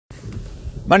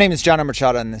My name is John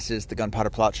Machado, and this is the Gunpowder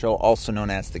Plot Show, also known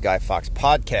as the Guy Fawkes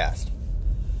Podcast.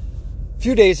 A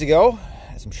few days ago,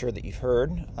 as I'm sure that you've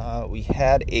heard, we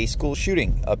had a school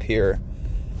shooting up here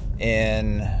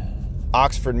in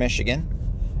Oxford, Michigan,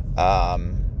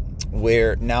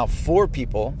 where now 4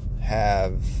 people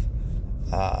have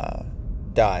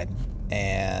died,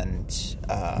 and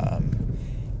I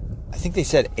think they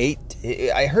said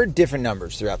 8. I heard different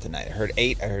numbers throughout the night. I heard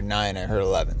 8, I heard 9, I heard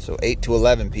 11. So 8 to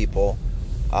 11 people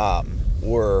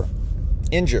were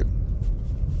injured.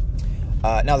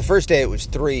 Now, the first day it was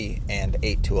 3 and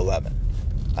 8 to 11.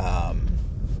 I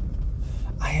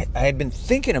had been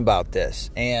thinking about this,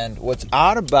 and what's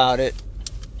odd about it,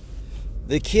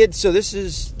 the kids, so this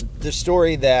is the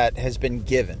story that has been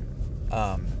given.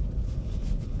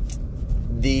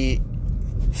 The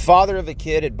father of the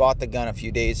kid had bought the gun a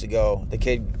few days ago. The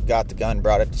kid got the gun,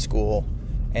 brought it to school,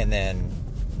 and then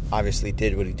obviously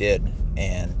did what he did.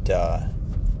 And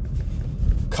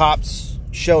cops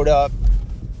showed up.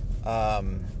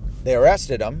 They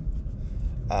arrested him.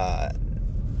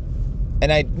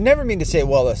 And I never mean to say,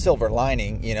 well, a silver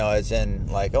lining, as in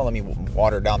like, oh, let me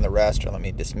water down the rest or let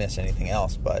me dismiss anything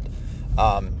else. But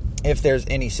if there's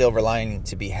any silver lining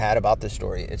to be had about this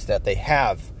story, it's that they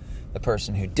have the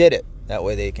person who did it. That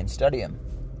way they can study him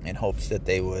in hopes that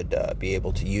they would be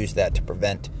able to use that to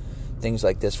prevent things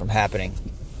like this from happening,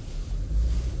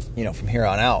 from here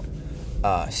on out.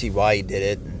 See why he did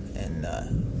it and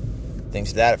things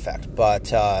to that effect. But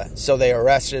so they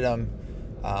arrested him.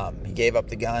 He gave up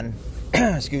the gun.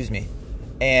 Excuse me.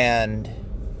 And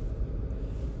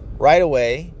right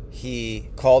away, he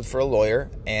called for a lawyer.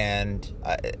 And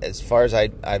as far as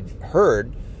I've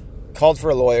heard, called for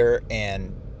a lawyer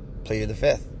and pleaded the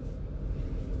fifth.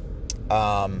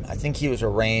 I think he was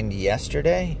arraigned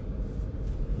yesterday.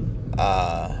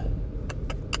 And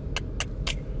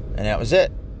that was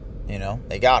it.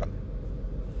 They got him.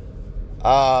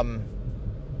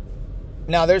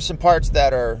 Now, there's some parts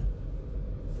that are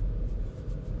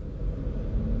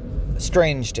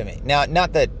strange to me. Now,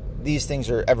 not that these things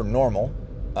are ever normal.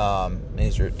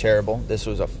 These are terrible. This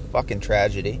was a fucking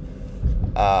tragedy.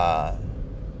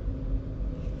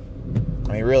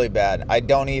 Really bad. I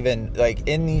don't even,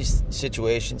 in these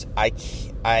situations, I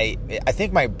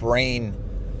think my brain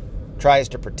tries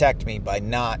to protect me by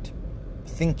not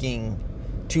thinking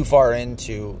too far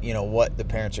into, what the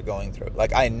parents are going through.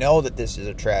 I know that this is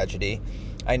a tragedy.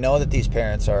 I know that these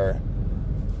parents are,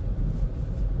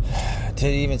 to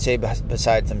even say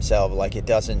beside themselves, it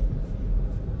doesn't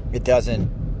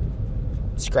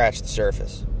scratch the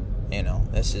surface.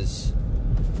 This is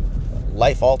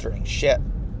life-altering shit,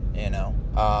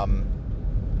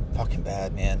 fucking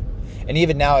bad, man. And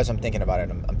even now, as I'm thinking about it,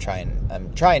 I'm trying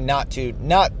not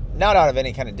out of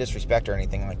any kind of disrespect or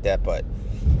anything like that, but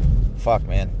fuck,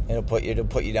 man, it'll put you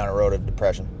down a road of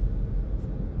depression.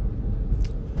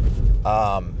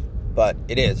 But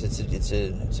it is. It's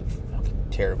a fucking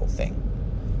terrible thing.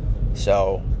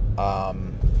 So,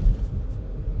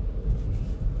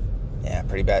 yeah,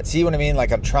 pretty bad. See what I mean?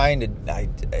 I'm trying to,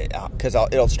 because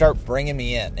it'll start bringing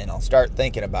me in, and I'll start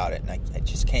thinking about it, and I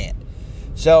just can't.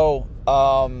 So,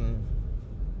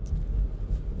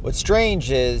 what's strange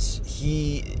is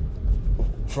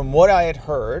from what I had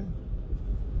heard.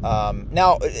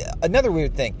 Now, another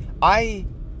weird thing, I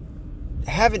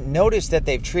haven't noticed that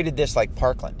they've treated this like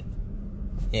Parkland,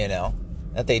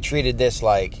 that they treated this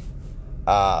like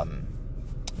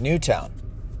Newtown.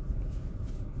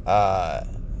 I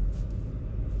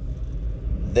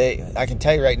can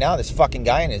tell you right now, this fucking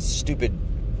guy in his stupid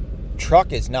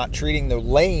truck is not treating the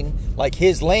lane like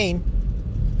his lane.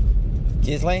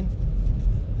 His lane?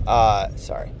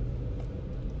 Sorry.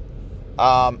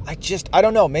 I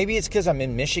don't know. Maybe it's because I'm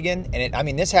in Michigan,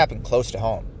 and this happened close to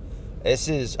home. This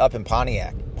is up in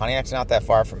Pontiac. Pontiac's not that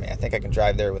far from me. I think I can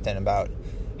drive there within about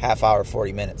half hour,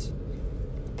 40 minutes.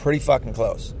 Pretty fucking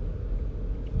close.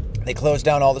 They closed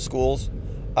down all the schools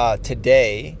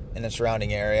today in the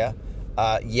surrounding area.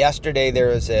 Yesterday there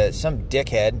was some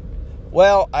dickhead.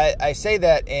 Well, I say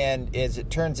that, and as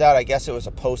it turns out, I guess it was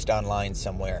a post online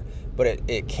somewhere, but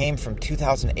it came from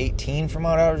 2018 from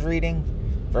what I was reading,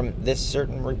 from this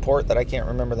certain report that I can't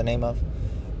remember the name of,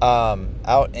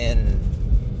 out in,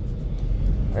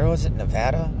 where was it,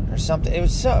 Nevada or something? It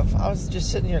was so, I was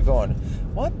just sitting here going,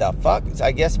 what the fuck?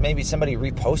 I guess maybe somebody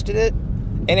reposted it,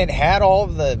 and it had all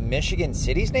of the Michigan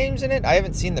cities' names in it. I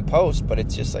haven't seen the post, but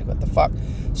it's just what the fuck?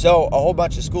 So a whole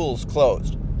bunch of schools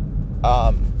closed.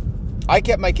 I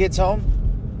kept my kids home.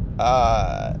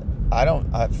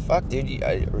 Fuck, dude,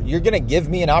 you're going to give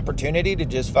me an opportunity to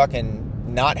just fucking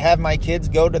not have my kids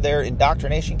go to their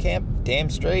indoctrination camp? Damn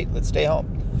straight, let's stay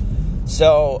home.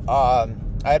 So,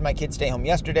 I had my kids stay home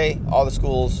yesterday. All the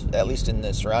schools, at least in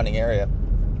the surrounding area,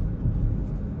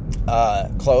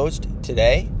 closed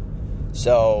today.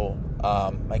 So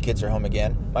my kids are home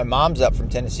again. My mom's up from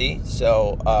Tennessee,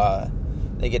 so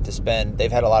they get to spend,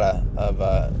 they've had a lot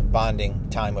of bonding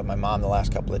time with my mom the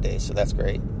last couple of days, so that's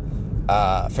great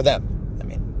for them. I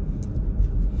mean,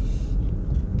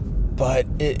 but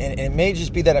it may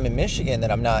just be that I'm in Michigan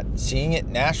that I'm not seeing it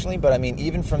nationally, but I mean,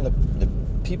 even from the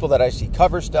people that I see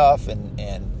cover stuff and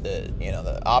the, you know,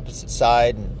 the opposite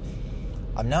side, and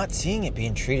I'm not seeing it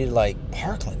being treated like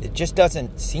Parkland. It just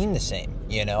doesn't seem the same,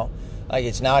 you know? Like,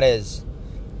 it's not as,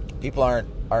 people aren't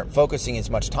focusing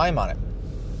as much time on it.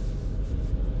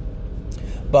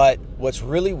 But what's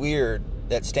really weird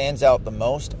that stands out the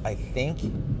most, I think,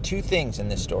 two things in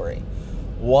this story.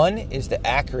 One is the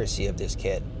accuracy of this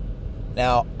kid.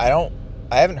 Now, I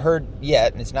haven't heard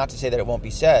yet, and it's not to say that it won't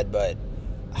be said, but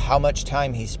how much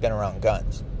time he spent around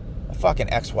guns. My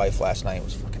fucking ex-wife last night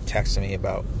was fucking texting me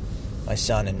about my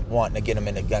son and wanting to get him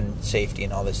into gun safety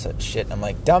and all this such shit. And I'm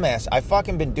like, dumbass, I've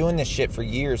fucking been doing this shit for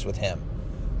years with him.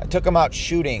 I took him out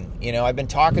shooting, you know, I've been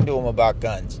talking to him about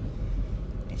guns.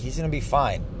 He's gonna be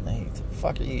fine. Like,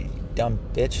 fuck are you dumb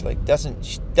bitch? Like,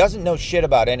 doesn't know shit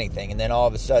about anything, and then all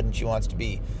of a sudden she wants to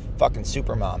be fucking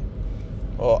super mom.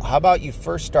 Well, how about you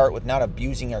first start with not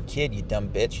abusing our kid, you dumb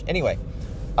bitch? Anyway,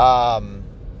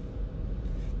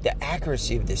 the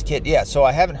accuracy of this kid. Yeah, so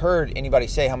I haven't heard anybody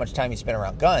say how much time he spent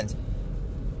around guns.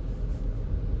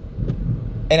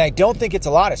 And I don't think it's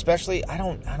a lot, especially, I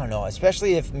don't know,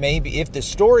 especially if the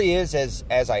story is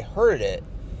as I heard it,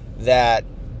 that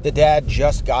the dad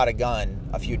just got a gun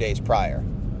a few days prior.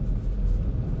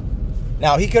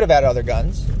 Now, he could have had other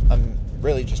guns. I'm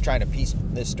really just trying to piece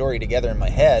this story together in my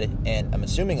head, and I'm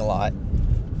assuming a lot.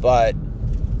 But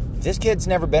this kid's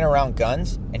never been around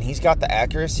guns, and he's got the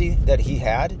accuracy that he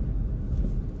had.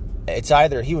 It's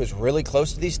either he was really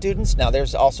close to these students. Now,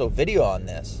 there's also video on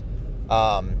this,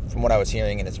 from what I was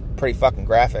hearing, and it's pretty fucking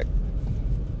graphic.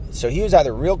 So he was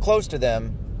either real close to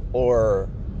them, or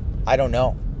I don't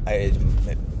know.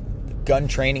 Gun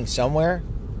training somewhere,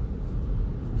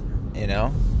 you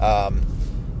know,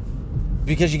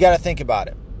 because you got to think about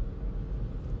it.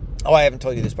 Oh, I haven't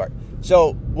told you this part.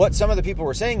 So what some of the people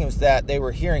were saying was that they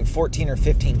were hearing 14 or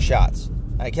 15 shots.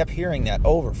 I kept hearing that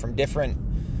over from different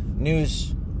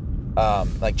news,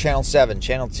 like Channel 7,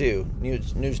 Channel 2,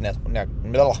 news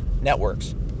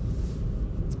networks.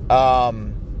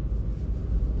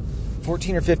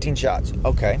 14 or 15 shots.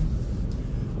 Okay.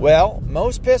 Well,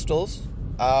 most pistols,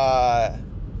 I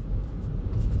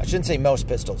shouldn't say most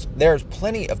pistols. There's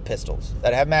plenty of pistols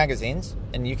that have magazines,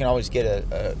 and you can always get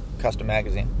a custom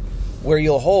magazine, where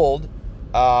you'll hold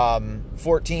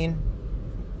 14,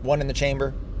 one in the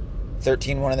chamber,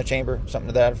 13, one in the chamber, something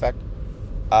to that effect.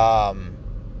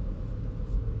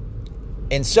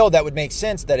 And so that would make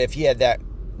sense that if he had that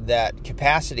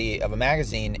capacity of a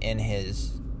magazine in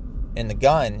the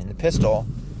gun, in the pistol,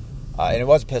 and it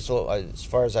was a pistol, as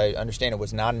far as I understand, it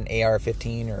was not an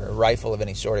AR-15 or a rifle of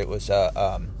any sort. It was,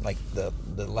 like the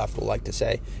left will like to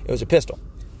say, it was a pistol.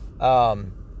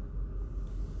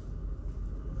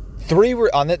 3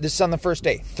 were on this is on the first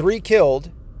day. 3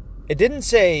 killed. It didn't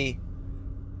say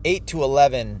 8 to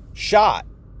 11 shot.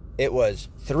 It was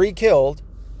 3 killed,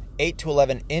 8 to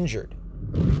 11 injured.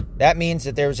 That means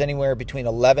that there was anywhere between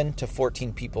 11 to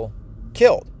 14 people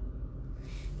killed.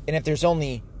 And if there's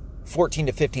only 14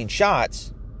 to 15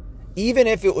 shots, even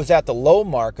if it was at the low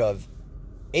mark of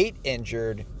 8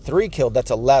 injured, 3 killed, that's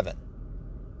 11,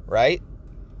 right?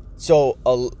 So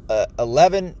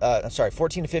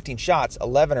 14 to 15 shots,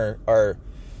 11 are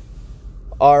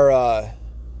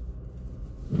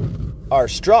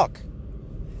struck.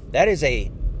 That is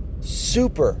a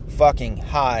super fucking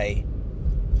high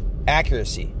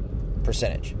accuracy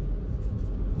percentage.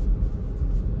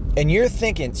 And you're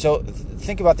thinking, so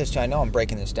think about this too. I know I'm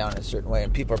breaking this down in a certain way,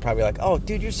 and people are probably like, oh,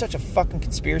 dude, you're such a fucking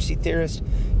conspiracy theorist.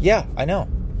 Yeah, I know.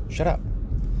 Shut up.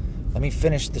 Let me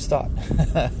finish this thought.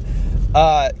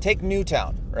 Take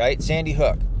Newtown, right? Sandy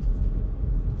Hook.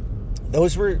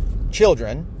 Those were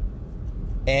children,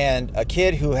 and a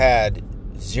kid who had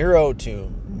 0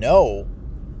 to no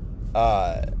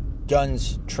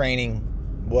guns, training,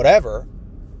 whatever,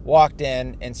 walked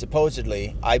in, and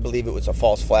supposedly, I believe it was a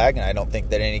false flag, and I don't think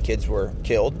that any kids were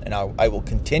killed, and I will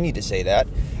continue to say that.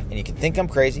 And you can think I'm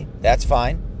crazy, that's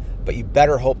fine, but you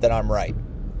better hope that I'm right.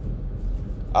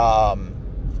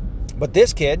 But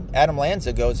this kid, Adam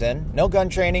Lanza, goes in, no gun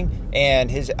training,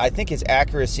 and I think his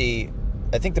accuracy,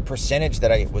 I think the percentage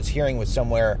that I was hearing was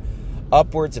somewhere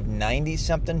upwards of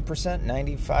 90-something percent,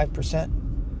 95%.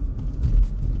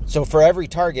 So for every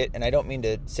target, and I don't mean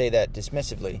to say that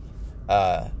dismissively,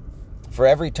 For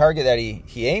every target that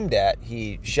he aimed at,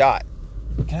 he shot.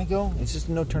 Can I go? Is this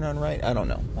no turn on right? I don't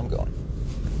know. I'm going.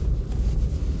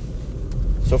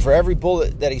 So for every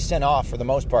bullet that he sent off, for the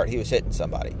most part, he was hitting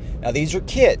somebody. Now, these are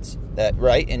kids,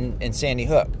 right, in Sandy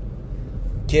Hook.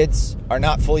 Kids are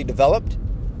not fully developed.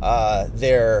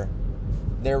 Their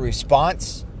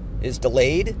response is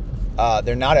delayed.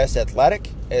 They're not as athletic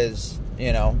as,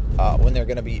 when they're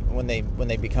going to be when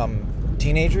they become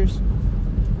teenagers.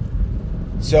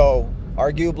 So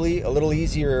arguably a little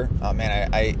easier. Oh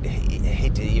man, I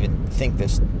hate to even think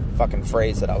this fucking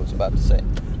phrase that I was about to say,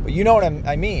 but you know what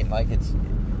I mean. Like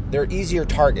they're easier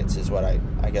targets, is what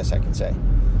I guess I can say.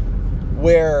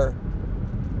 Where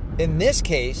in this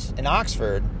case, in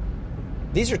Oxford,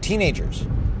 these are teenagers.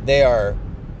 They are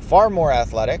far more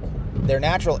athletic. Their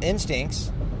natural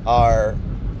instincts are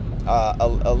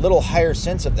a little higher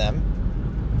sense of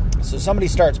them. So somebody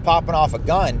starts popping off a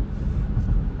gun,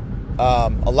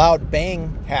 a loud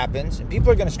bang happens, and people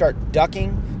are going to start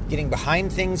ducking, getting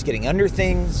behind things, getting under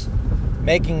things,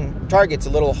 making targets a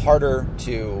little harder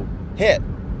to hit.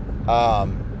 I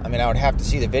would have to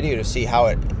see the video to see how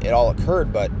it all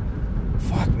occurred, but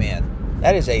fuck, man,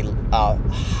 that is a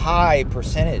high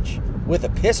percentage with a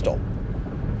pistol.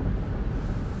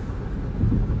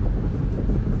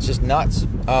 It's just nuts.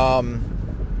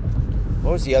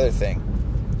 What was the other thing?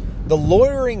 The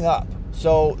lawyering up.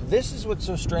 So this is what's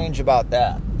so strange about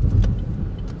that.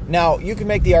 Now, you can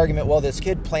make the argument, well, this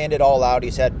kid planned it all out.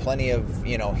 He's had plenty of,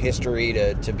 history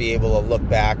to be able to look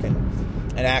back and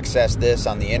access this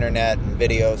on the internet and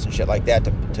videos and shit like that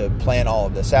to plan all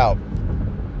of this out.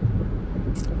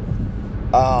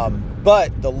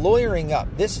 But the lawyering up,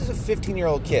 this is a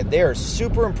 15-year-old kid. They are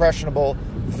super impressionable,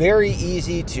 very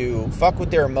easy to fuck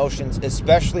with their emotions,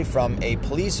 especially from a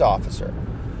police officer.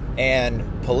 And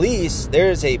police,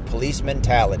 there's a police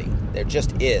mentality. There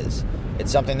just is.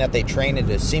 It's something that they train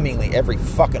into seemingly every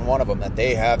fucking one of them, that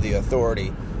they have the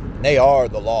authority. They are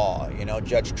the law,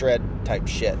 Judge Dredd type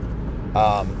shit.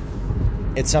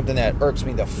 It's something that irks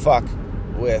me the fuck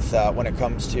with when it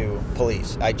comes to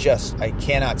police. I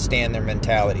cannot stand their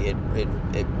mentality. It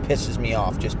pisses me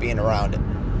off just being around it.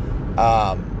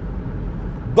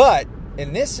 But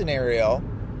in this scenario,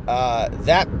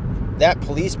 that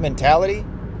police mentality,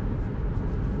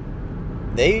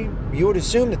 you would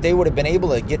assume that they would have been able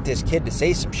to get this kid to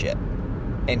say some shit.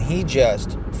 And he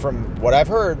just, from what I've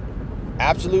heard,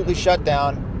 absolutely shut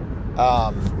down.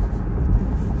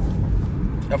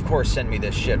 Of course, send me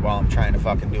this shit while I'm trying to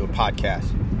fucking do a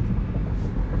podcast.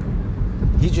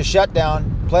 He just shut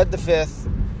down, pled the fifth,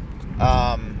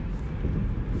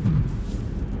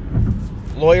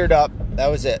 lawyered up. That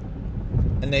was it.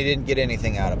 And they didn't get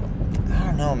anything out of him. I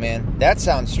don't know, man. That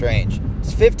sounds strange.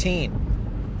 He's 15.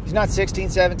 He's not 16,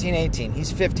 17, 18.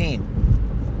 He's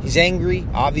 15. He's angry,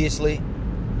 obviously.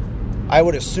 I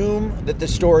would assume that the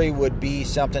story would be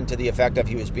something to the effect of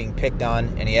he was being picked on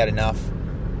and he had enough,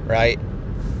 right?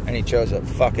 And he chose a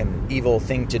fucking evil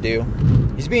thing to do.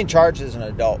 He's being charged as an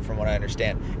adult, from what I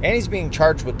understand. And he's being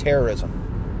charged with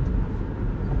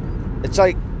terrorism. It's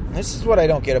like, this is what I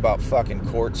don't get about fucking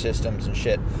court systems and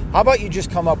shit. How about you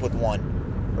just come up with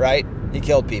one, right? He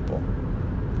killed people.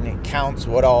 And it counts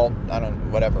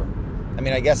whatever. I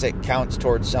mean, I guess it counts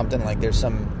towards something, like there's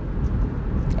some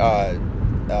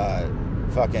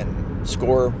fucking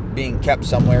score being kept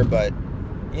somewhere, but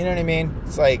you know what I mean?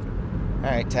 It's like, all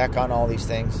right, tack on all these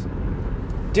things.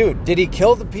 Dude, did he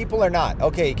kill the people or not?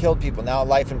 Okay, he killed people. Now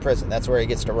life in prison. That's where he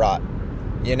gets to rot.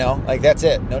 Like that's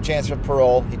it. No chance of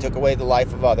parole. He took away the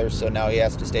life of others, so now he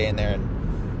has to stay in there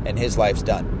and his life's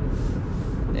done.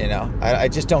 I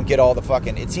just don't get all the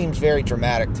fucking... It seems very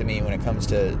dramatic to me when it comes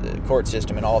to the court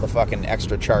system and all the fucking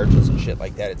extra charges and shit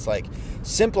like that. It's like,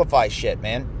 simplify shit,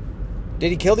 man. Did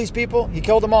he kill these people? He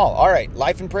killed them all. All right,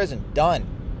 life in prison. Done.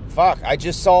 Fuck, I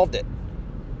just solved it.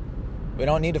 We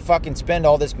don't need to fucking spend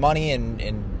all this money and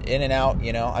in and out,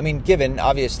 I mean, given,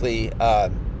 obviously,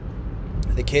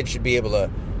 the kid should be able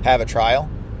to have a trial,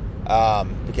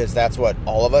 because that's what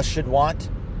all of us should want,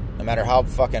 no matter how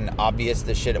fucking obvious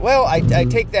this shit... Well, I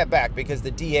take that back, because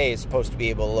the DA is supposed to be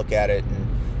able to look at it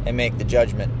and make the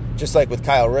judgment. Just like with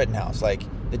Kyle Rittenhouse. Like,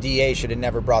 the DA should have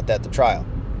never brought that to trial.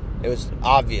 It was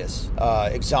obvious,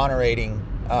 exonerating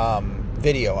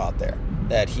video out there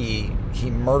that he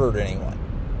murdered anyone,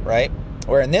 right?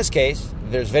 Where in this case,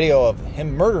 there's video of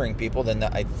him murdering people, then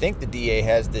I think the DA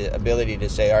has the ability to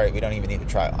say, all right, we don't even need a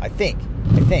trial. I think.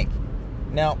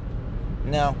 No,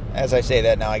 as I say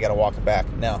that, now I got to walk it back.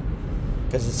 No,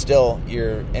 because it's still,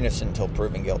 you're innocent until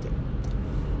proven guilty.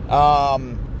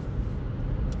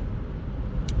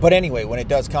 But anyway, when it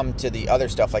does come to the other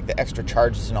stuff, like the extra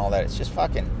charges and all that, it's just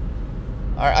fucking...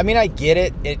 I mean, I get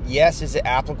it. Yes, is it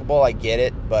applicable? I get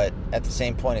it. But at the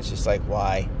same point, it's just like,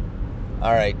 why?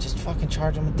 All right, just fucking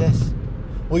charge him with this.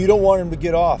 Well, you don't want him to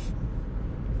get off.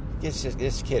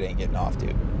 This kid ain't getting off,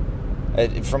 dude.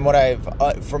 From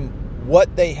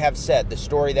what they have said, the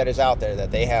story that is out there,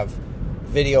 that they have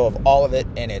video of all of it,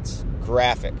 and it's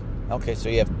graphic. Okay, so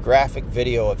you have graphic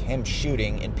video of him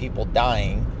shooting and people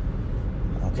dying.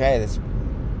 Okay, this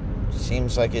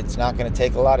seems like it's not going to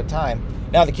take a lot of time.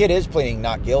 Now, the kid is pleading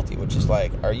not guilty, which is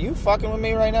like, are you fucking with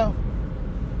me right now?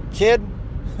 Kid?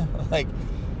 Like,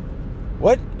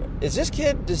 what? Is this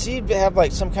kid, does he have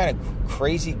like some kind of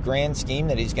crazy grand scheme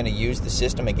that he's going to use the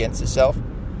system against himself?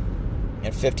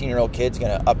 And 15-year-old kid's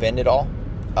going to upend it all?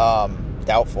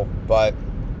 Doubtful, but,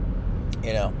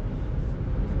 you know,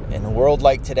 in a world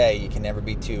like today, you can never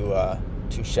be too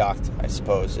shocked, I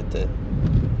suppose, at the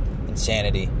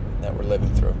insanity that we're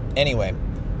living through. Anyway,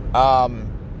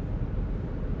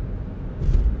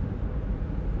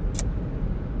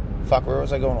 where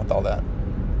was I going with all that?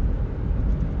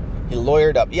 He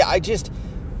lawyered up. Yeah,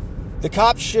 the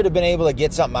cops should have been able to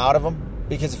get something out of him,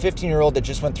 because a 15-year-old that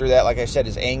just went through that, like I said,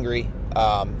 is angry.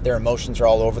 Their emotions are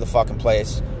all over the fucking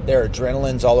place. Their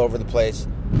adrenaline's all over the place.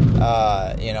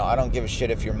 I don't give a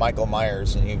shit if you're Michael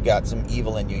Myers and you've got some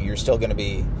evil in you. You're still going to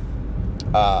be,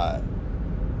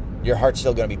 your heart's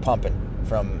still going to be pumping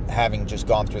from having just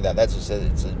gone through that. It's a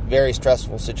very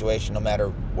stressful situation, no matter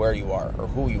where you are or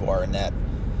who you are in that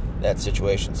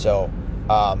situation. So,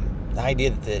 the idea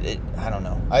that I don't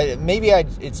know.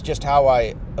 It's just how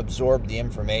I absorbed the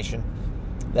information,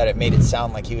 that it made it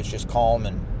sound like he was just calm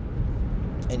and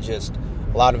just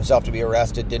allowed himself to be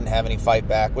arrested, didn't have any fight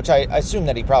back, which I assume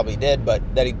that he probably did, but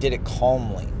that he did it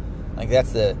calmly. Like,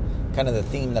 that's the kind of the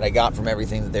theme that I got from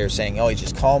everything that they were saying. Oh, he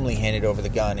just calmly handed over the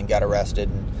gun and got arrested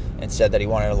and said that he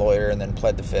wanted a lawyer and then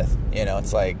pled the fifth. You know,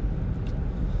 it's like,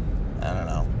 I don't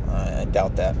know. I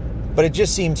doubt that. But it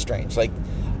just seems strange. Like,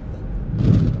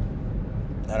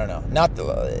 I don't know.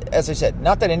 As I said,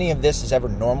 not that any of this is ever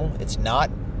normal. It's not.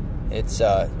 It's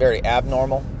very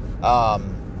abnormal.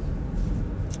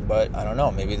 But I don't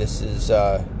know. Maybe this is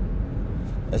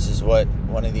what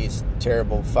one of these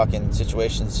terrible fucking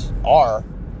situations are,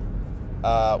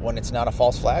 when it's not a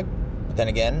false flag. But then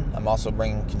again, I'm also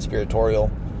bringing conspiratorial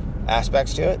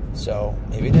aspects to it, so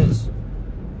maybe it is.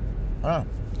 I don't know.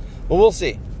 But we'll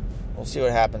see. We'll see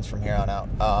what happens from here on out.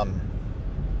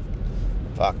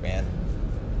 Fuck, man.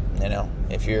 You know,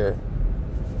 if you're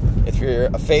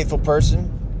a faithful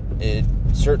person, it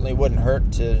certainly wouldn't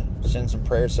hurt to send some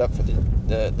prayers up for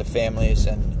the families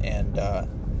and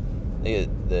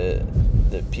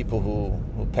the people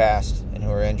who passed and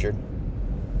who are injured.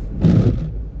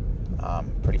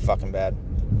 Pretty fucking bad,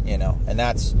 you know. And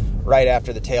that's right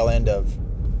after the tail end of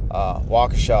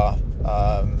Waukesha,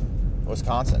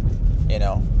 Wisconsin. You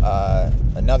know,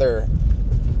 another.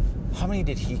 How many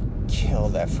did he kill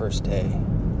that first day?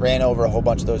 Ran over a whole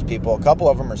bunch of those people. A couple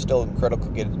of them are still in critical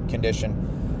condition.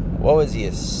 What was he,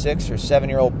 a 6 or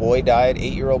 7-year-old boy died,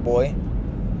 8-year-old boy?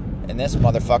 And this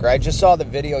motherfucker, I just saw the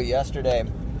video yesterday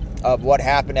of what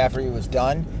happened after he was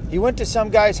done. He went to some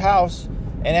guy's house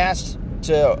and asked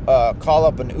to call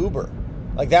up an Uber.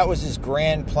 Like, that was his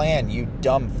grand plan, you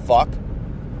dumb fuck.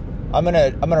 I'm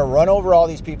gonna run over all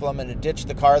these people. I'm gonna ditch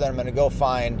the car. Then I'm gonna go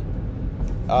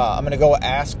I'm gonna go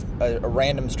ask a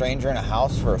random stranger in a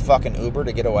house for a fucking Uber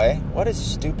to get away. What a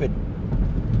stupid,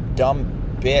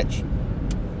 dumb bitch.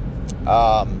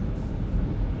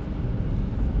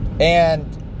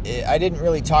 And I didn't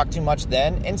really talk too much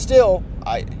then. And still,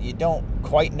 you don't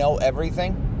quite know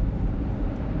everything.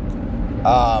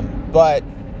 But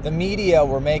the media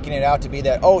were making it out to be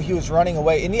that, oh, he was running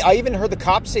away. And I even heard the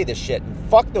cops say this shit. And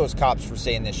fuck those cops for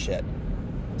saying this shit.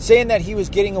 Saying that he was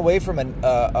getting away from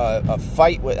a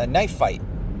fight, with a knife fight.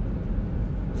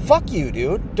 Fuck you,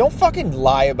 dude. Don't fucking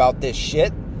lie about this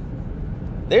shit.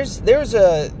 There's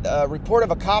a report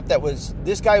of a cop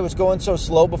this guy was going so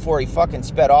slow before he fucking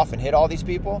sped off and hit all these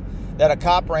people, that a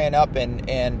cop ran up and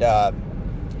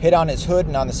hit on his hood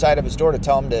and on the side of his door to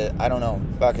tell him to, I don't know,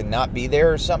 fucking not be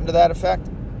there or something to that effect.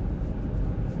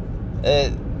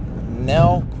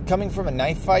 No, coming from a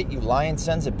knife fight, you lying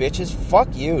sons of bitches,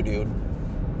 fuck you, dude.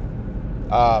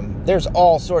 There's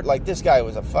all sort, like, this guy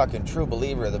was a fucking true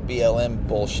believer of the BLM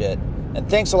bullshit. And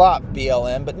thanks a lot,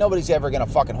 BLM, but nobody's ever gonna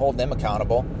fucking hold them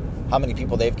accountable. How many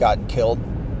people they've gotten killed.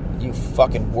 You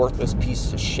fucking worthless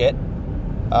pieces of shit.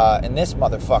 And this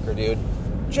motherfucker, dude,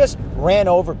 just ran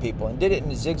over people and did it in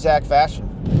a zigzag fashion.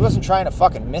 He wasn't trying to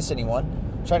fucking miss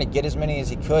anyone. Trying to get as many as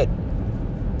he could.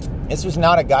 This was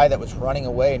not a guy that was running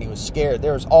away and he was scared.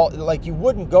 There was you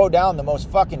wouldn't go down the most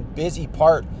fucking busy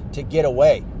part to get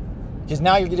away. Because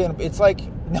now it's like,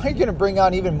 now you're going to bring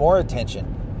on even more attention.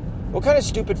 What kind of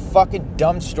stupid fucking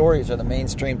dumb stories are the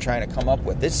mainstream trying to come up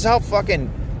with? This is how fucking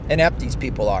inept these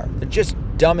people are. They're just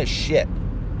dumb as shit.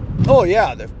 Oh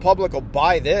yeah, the public will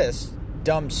buy this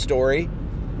dumb story.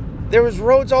 There was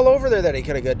roads all over there that he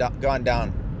could have gone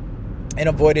down and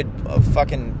avoided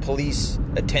fucking police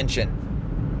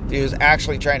attention. He was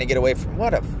actually trying to get away from,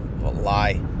 what a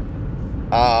lie.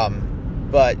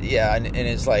 But yeah, and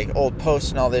his like old posts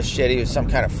and all this shit. He was some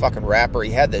kind of fucking rapper.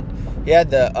 He had the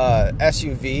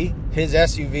SUV, his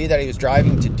SUV that he was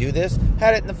driving to do this,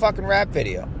 had it in the fucking rap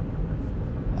video.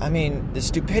 I mean, the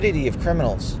stupidity of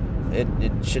criminals, it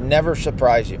should never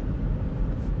surprise you.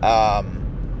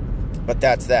 But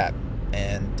that's that.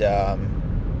 And,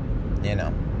 you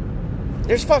know,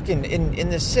 there's fucking, in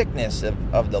the sickness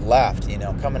of the left, you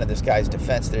know, coming to this guy's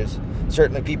defense, there's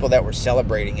certainly people that were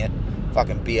celebrating it.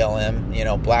 Fucking BLM, you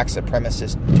know, black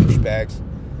supremacist douchebags.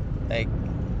 Like,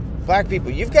 black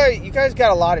people, you guys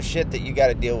got a lot of shit that you got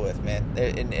to deal with, man.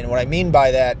 And what I mean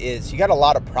by that is you got a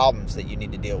lot of problems that you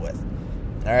need to deal with.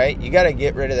 All right? You got to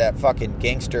get rid of that fucking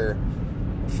gangster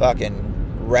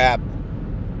fucking rap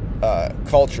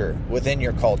culture within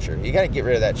your culture. You got to get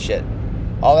rid of that shit.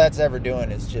 All that's ever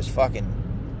doing is just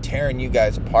fucking tearing you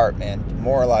guys apart, man.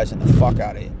 Demoralizing the fuck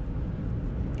out of you.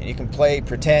 And you can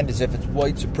pretend as if it's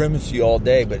white supremacy all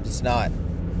day, but it's not.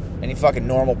 Any fucking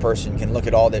normal person can look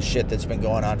at all this shit that's been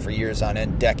going on for years on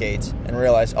end, decades, and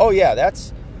realize, oh yeah,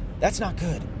 that's not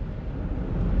good.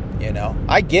 You know?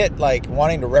 I get, like,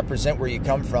 wanting to represent where you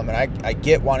come from, and I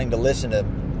get wanting to listen to,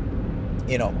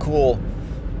 you know, cool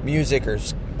music or,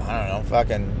 I don't know,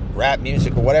 fucking rap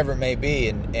music or whatever it may be,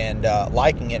 and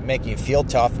liking it, making you feel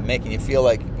tough, and making you feel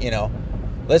like, you know,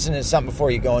 listening to something before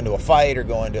you go into a fight or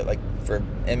go into, like, for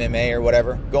MMA or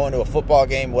whatever, going to a football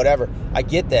game, whatever. I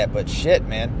get that, but shit,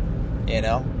 man, you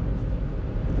know,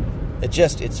 it's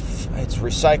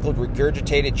recycled,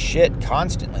 regurgitated shit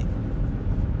constantly.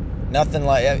 Nothing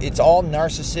like, it's all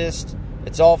narcissist.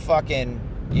 It's all fucking,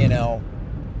 you know,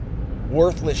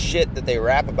 worthless shit that they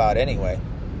rap about anyway.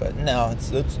 But no,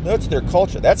 that's their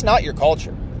culture. That's not your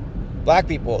culture. Black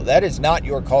people, that is not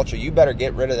your culture. You better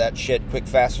get rid of that shit quick,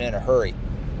 fast, and in a hurry.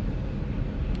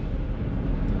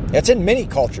 It's in many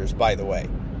cultures, by the way.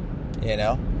 You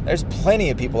know? There's plenty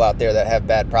of people out there that have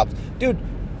bad problems. Dude,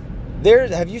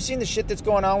 have you seen the shit that's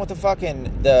going on with the fucking,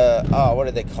 what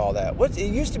do they call that?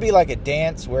 It used to be like a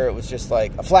dance where it was just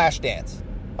like a flash dance.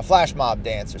 A flash mob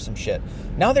dance or some shit.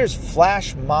 Now there's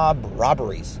flash mob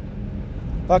robberies.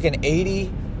 Fucking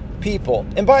 80 people.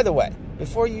 And by the way,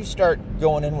 before you start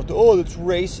going in with, that's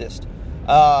racist.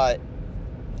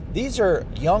 These are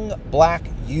young black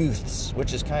youths,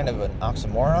 which is kind of an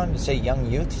oxymoron to say young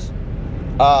youths.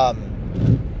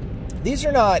 These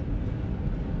are not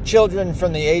children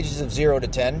from the ages of 0 to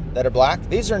 10 that are black.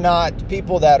 These are not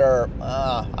people that are,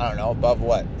 I don't know, above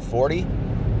what, 40,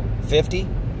 50?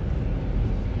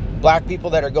 Black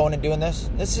people that are going and doing this.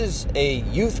 This is a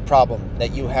youth problem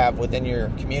that you have within your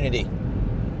community,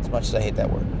 as much as I hate that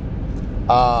word.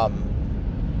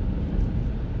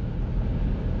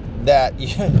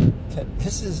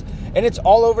 This is, and it's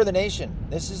all over the nation.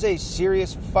 This is a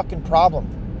serious fucking problem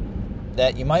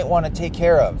that you might want to take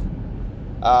care of.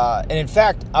 And in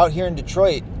fact, out here in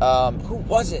Detroit, who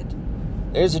was it?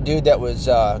 There's a dude that was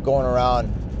going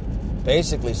around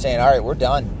basically saying, all right, we're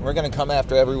done. We're going to come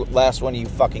after every last one of you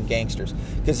fucking gangsters.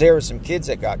 Because there were some kids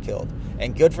that got killed.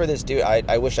 And good for this dude.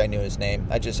 I wish I knew his name.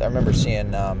 I remember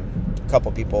seeing a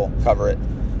couple people cover it.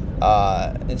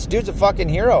 And this dude's a fucking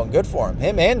hero, and good for him.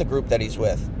 Him and the group that he's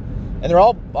with. And they're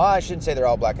all, I shouldn't say they're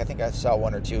all black. I think I saw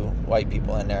 1 or 2 white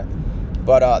people in there.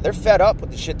 But they're fed up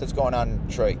with the shit that's going on in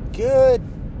Detroit. Good.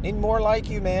 Need more like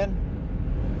you, man.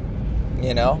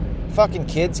 You know? Fucking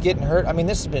kids getting hurt. I mean,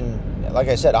 this has been, like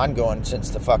I said, ongoing since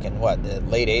the fucking, the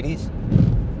late 80s?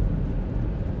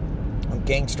 When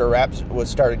gangster rap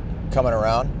started coming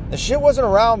around. The shit wasn't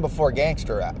around before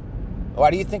gangster rap. Why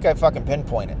do you think I fucking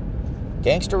pinpoint it?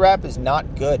 Gangster rap is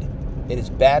not good. It is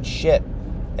bad shit.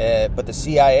 But the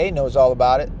CIA knows all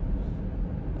about it.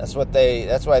 That's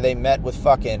why they met with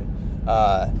fucking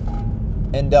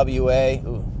NWA.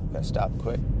 Ooh, gotta stop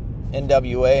quick.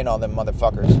 NWA and all them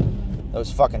motherfuckers.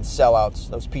 Those fucking sellouts.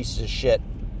 Those pieces of shit.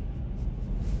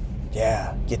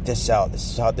 Yeah, get this out.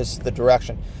 This is the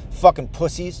direction. Fucking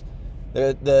pussies.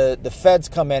 The feds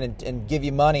come in and give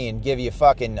you money and give you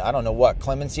fucking, I don't know what,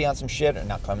 clemency on some shit. Or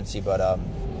not clemency, but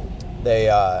they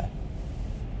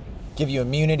give you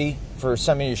immunity for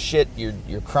some of your shit,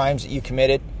 your crimes that you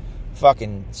committed.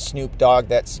 Fucking Snoop Dogg,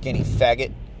 that skinny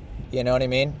faggot. You know what I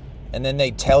mean? And then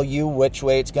they tell you which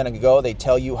way it's going to go. They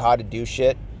tell you how to do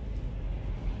shit.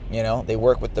 You know, they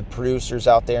work with the producers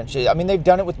out there and shit. I mean, they've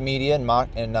done it with media and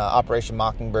Operation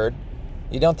Mockingbird.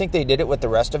 You don't think they did it with the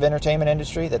rest of entertainment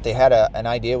industry? That they had an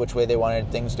idea which way they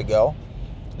wanted things to go?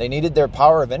 They needed their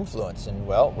power of influence. And,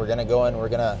 well, we're going to go and we're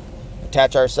going to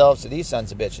attach ourselves to these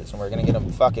sons of bitches. And we're going to get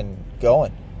them fucking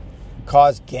going.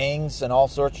 Cause gangs and all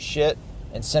sorts of shit.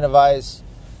 Incentivize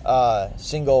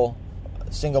single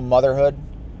motherhood.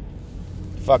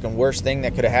 Fucking worst thing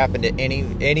that could have happened to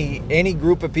any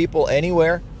group of people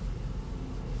anywhere.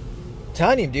 I'm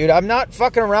telling you, dude, I'm not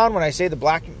fucking around when I say the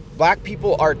black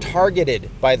people are targeted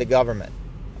by the government.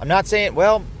 I'm not saying,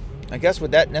 well, I guess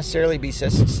would that necessarily be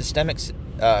systemic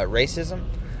racism?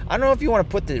 I don't know if you want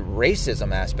to put the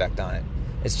racism aspect on it.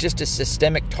 It's just a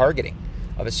systemic targeting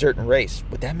of a certain race.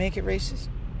 Would that make it racist?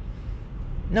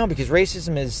 No, because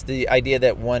racism is the idea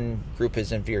that one group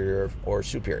is inferior or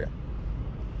superior.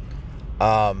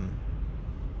 But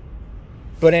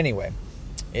anyway,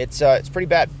 it's pretty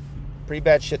bad. Pretty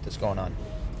bad shit that's going on.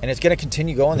 And it's going to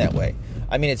continue going that way.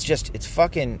 I mean, it's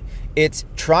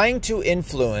trying to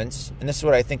influence, and this is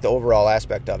what I think the overall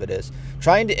aspect of it is,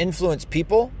 trying to influence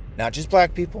people, not just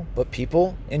black people, but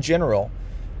people in general,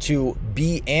 to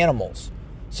be animals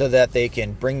so that they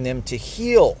can bring them to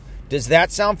heel. Does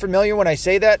that sound familiar when I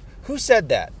say that? Who said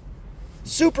that?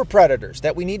 Super predators,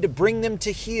 that we need to bring them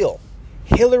to heel.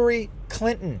 Hillary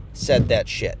Clinton said that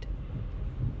shit.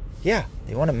 Yeah,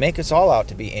 they want to make us all out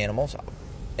to be animals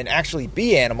and actually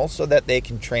be animals so that they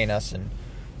can train us and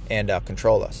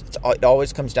control us. It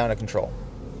always comes down to control.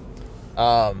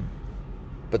 But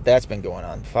that's been going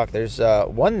on. Fuck, there's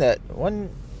what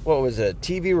was a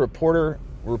TV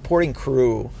reporting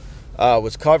crew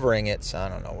was covering it. So I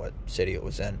don't know what city it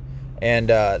was in. And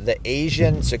the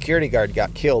Asian security guard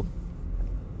got killed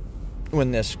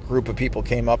when this group of people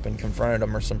came up and confronted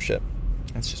him or some shit.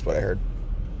 That's just what I heard.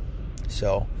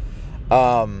 So,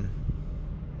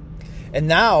 and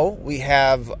now we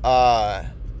have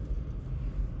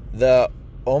the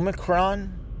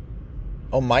Omicron.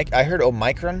 I heard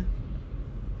Omicron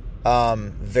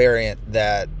variant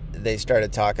that they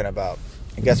started talking about.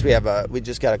 I guess we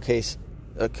just got a case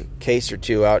or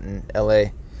two out in LA.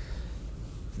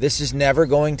 This is never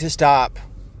going to stop.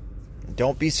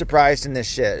 Don't be surprised in this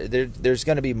shit. There's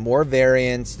going to be more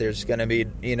variants. There's going to be,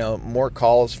 more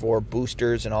calls for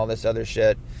boosters and all this other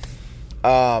shit.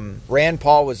 Rand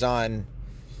Paul was on,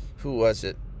 who was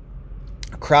it?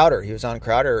 Crowder. He was on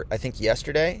Crowder, I think,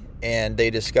 yesterday, and they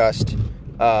discussed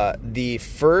the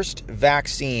first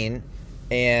vaccine,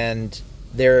 and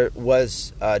there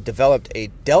was developed a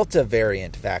Delta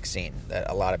variant vaccine that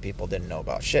a lot of people didn't know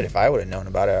about. Shit, if I would have known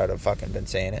about it, I would have fucking been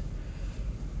saying it.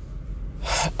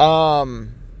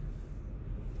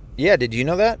 Yeah, did you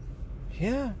know that?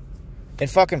 Yeah. And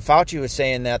fucking Fauci was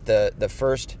saying that the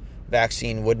first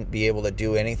vaccine wouldn't be able to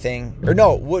do anything. Or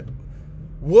no,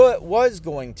 was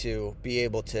going to be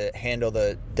able to handle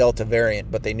the Delta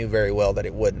variant, but they knew very well that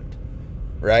it wouldn't.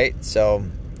 Right? So,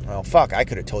 well, fuck, I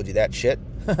could have told you that shit.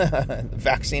 The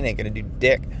vaccine ain't going to do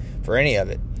dick for any of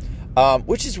it.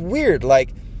 Which is weird.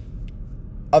 Like,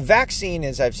 a vaccine,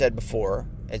 as I've said before,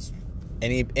 it's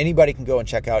anybody can go and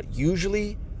check out,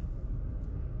 usually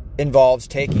involves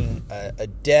taking a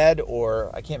dead, or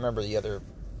I can't remember the other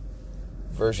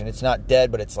version. It's not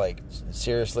dead, but it's like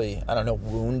seriously, I don't know,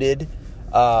 wounded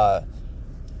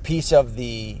piece of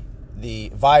the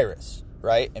virus,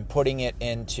 right? And putting it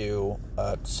into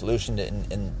a solution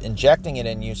and injecting it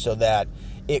in you so that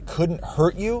it couldn't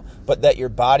hurt you, but that your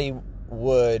body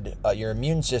would, your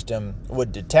immune system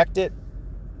would detect it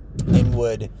and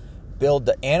would build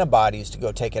the antibodies to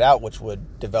go take it out, which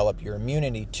would develop your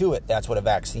immunity to it. That's what a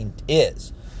vaccine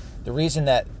is. The reason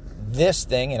that this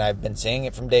thing, and I've been saying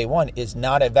it from day one, is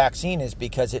not a vaccine is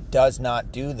because it does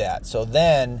not do that. So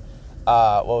then,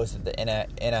 what was it, the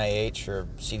NIH or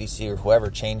CDC or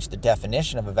whoever changed the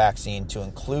definition of a vaccine to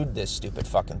include this stupid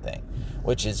fucking thing,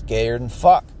 which is gayer than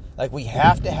fuck. Like, we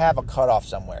have to have a cutoff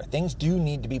somewhere. Things do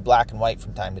need to be black and white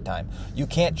from time to time. You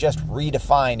can't just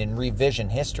redefine and revision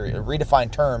history, or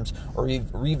redefine terms, or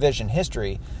revision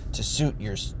history to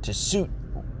suit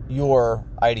your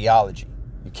ideology.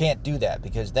 You can't do that,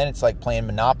 because then it's like playing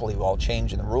Monopoly while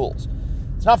changing the rules.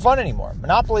 It's not fun anymore.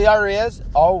 Monopoly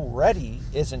already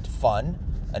isn't fun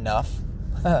enough.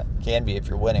 Can be if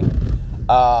you're winning.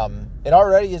 It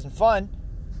already isn't fun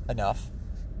enough.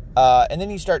 And then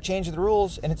you start changing the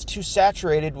rules, and it's too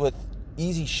saturated with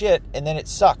easy shit, and then it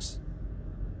sucks.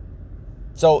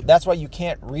 So that's why you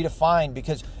can't redefine,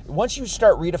 because once you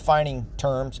start redefining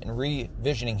terms and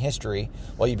revisioning history,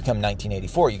 well, you become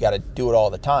 1984. You got to do it all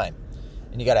the time.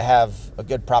 And you got to have a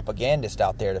good propagandist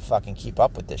out there to fucking keep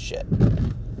up with this shit.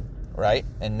 Right?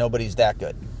 And nobody's that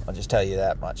good. I'll just tell you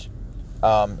that much.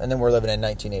 And then we're living in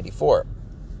 1984.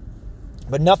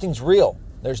 But nothing's real.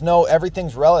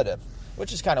 Everything's relative,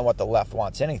 which is kind of what the left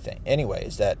wants anyway,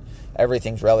 is that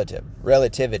everything's relative.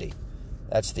 Relativity.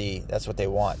 That's what they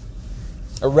want.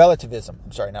 Or relativism.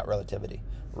 I'm sorry, not relativity.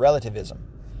 Relativism.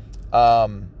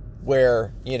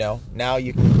 Where, now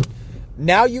you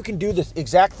can do this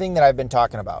exact thing that I've been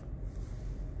talking about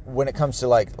when it comes to,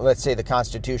 like, let's say the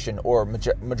Constitution or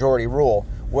majority rule,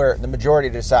 where the majority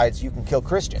decides you can kill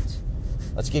Christians.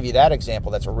 Let's give you that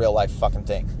example. That's a real life fucking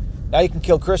thing. Now you can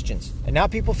kill Christians. And now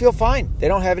people feel fine. They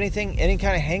don't have any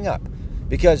kind of hang up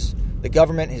because the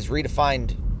government has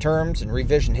redefined terms and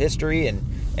revisioned history, and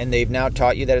they've now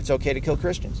taught you that it's okay to kill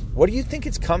Christians. What do you think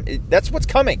it's coming? That's what's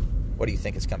coming. What do you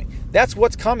think is coming? That's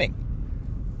what's coming.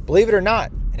 Believe it or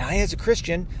not. And I, as a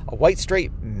Christian, a white,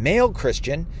 straight, male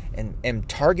Christian, am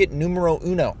target numero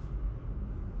uno.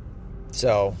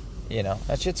 So,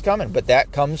 that shit's coming. But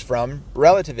that comes from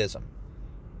relativism.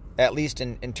 At least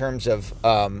in terms of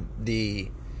the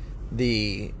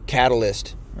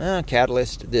catalyst,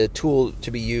 the tool to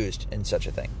be used in such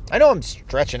a thing. I know I'm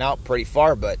stretching out pretty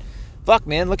far, but fuck,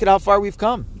 man, look at how far we've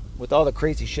come with all the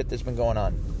crazy shit that's been going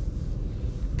on.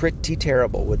 Pretty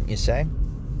terrible, wouldn't you say?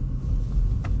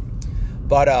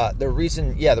 But the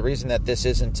reason that this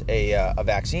isn't a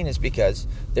vaccine is because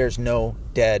there's no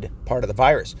dead part of the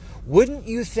virus. Wouldn't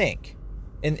you think?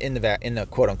 In the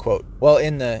quote unquote, well,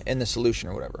 in the solution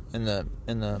or whatever, in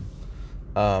the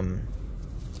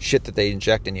shit that they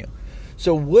inject in you.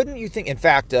 So wouldn't you think? In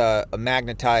fact, a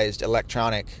magnetized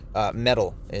electronic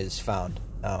metal is found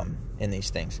in these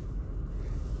things.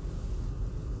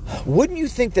 Wouldn't you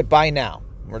think that by now,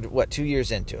 we're 2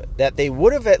 years into it, that they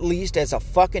would have at least as a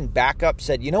fucking backup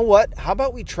said, you know what? How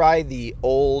about we try the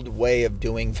old way of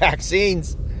doing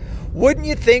vaccines? Wouldn't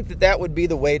you think that would be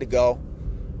the way to go?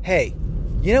 Hey,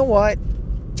 you know what?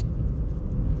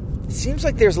 It seems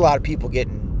like there's a lot of people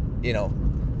getting,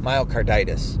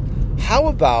 myocarditis. How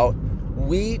about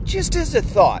we, just as a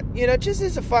thought, just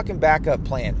as a fucking backup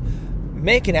plan,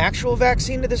 make an actual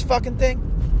vaccine to this fucking thing?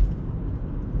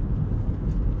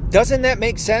 Doesn't that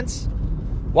make sense?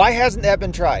 Why hasn't that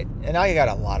been tried? And I got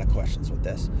a lot of questions with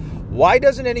this. Why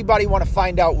doesn't anybody want to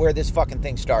find out where this fucking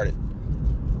thing started?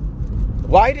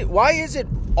 Why is it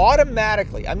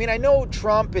automatically? I mean, I know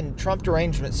Trump and Trump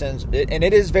derangement sins, and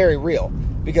it is very real,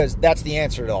 because that's the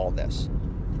answer to all this.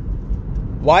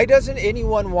 Why doesn't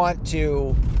anyone want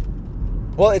to?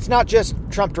 Well, it's not just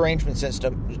Trump derangement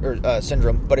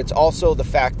syndrome, but it's also the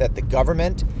fact that the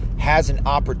government has an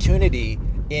opportunity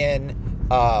in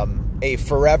a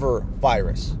forever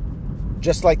virus,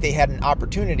 just like they had an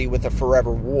opportunity with a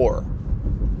forever war.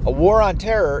 A war on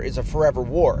terror is a forever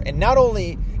war, and not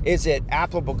only is it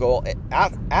applicable,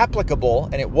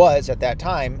 and it was at that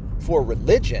time for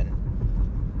religion,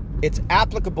 it's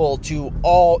applicable to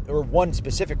all, or one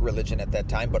specific religion at that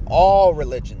time, but all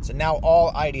religions, and now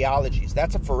all ideologies.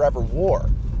 That's a forever war.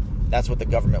 That's what the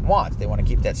government wants. They want to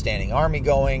keep that standing army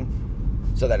going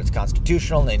so that it's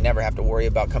constitutional, and they never have to worry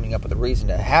about coming up with a reason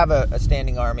to have a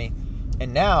standing army.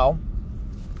 And now,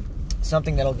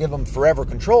 something that'll give them forever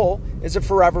control is a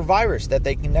forever virus that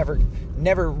they can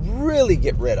never really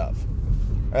get rid of.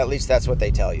 Or at least that's what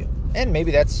they tell you. And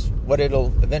maybe that's what it'll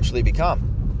eventually become.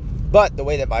 But the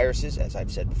way that viruses, as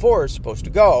I've said before, is supposed to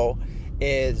go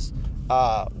is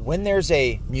when there's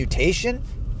a mutation,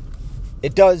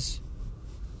 it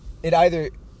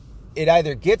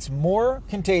either gets more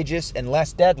contagious and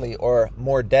less deadly, or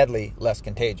more deadly, less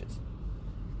contagious.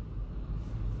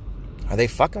 Are they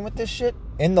fucking with this shit?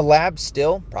 In the lab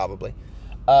still? Probably.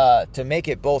 To make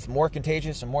it both more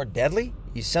contagious and more deadly?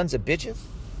 You sons of bitches?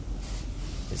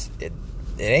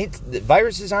 The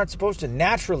viruses aren't supposed to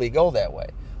naturally go that way.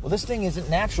 Well, this thing isn't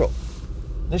natural.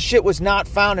 This shit was not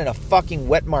found in a fucking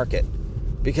wet market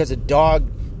because a dog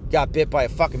got bit by a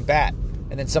fucking bat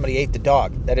and then somebody ate the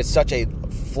dog. That is such a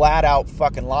flat out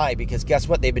fucking lie, because guess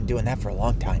what? They've been doing that for a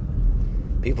long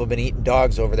time. People have been eating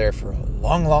dogs over there for a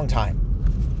long, long time.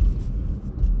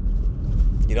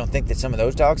 You don't think that some of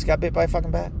those dogs got bit by a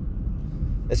fucking bat?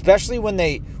 Especially when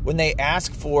they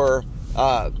ask for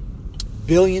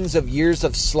billions of years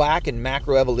of slack and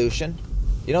macroevolution.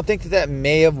 You don't think that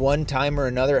may have one time or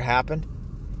another happened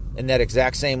in that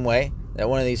exact same way? That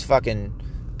one of these fucking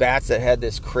bats that had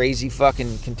this crazy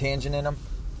fucking contagion in them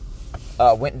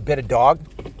went and bit a dog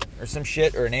or some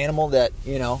shit, or an animal that,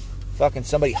 fucking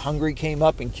somebody hungry came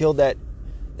up and killed that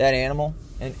animal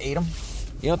and ate him?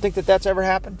 You don't think that that's ever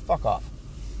happened? Fuck off.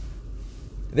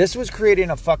 This was created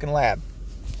in a fucking lab.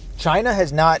 China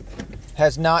has not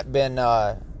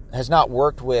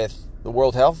worked with the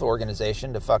World Health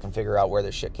Organization to fucking figure out where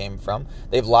this shit came from.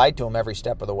 They've lied to them every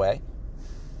step of the way.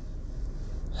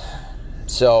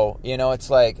 So, it's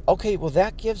like, okay, well,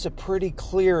 that gives a pretty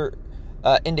clear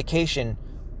indication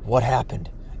what happened.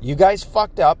 You guys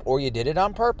fucked up, or you did it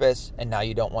on purpose, and now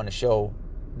you don't want to show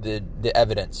the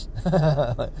evidence.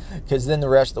 Because then the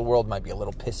rest of the world might be a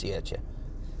little pissy at you.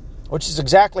 Which is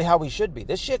exactly how we should be.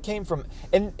 This shit came from...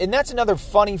 And that's another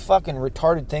funny fucking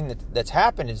retarded thing that's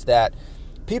happened, is that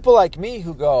people like me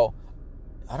who go,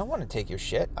 I don't want to take your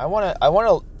shit. I want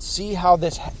to see how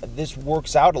this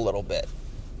works out a little bit.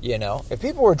 If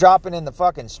people were dropping in the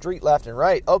fucking street left and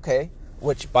right, okay,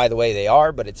 which, by the way, they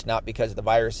are, but it's not because of the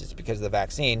virus, it's because of the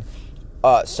vaccine.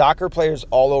 Soccer players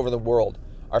all over the world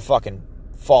are fucking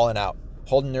falling out,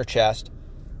 holding their chest.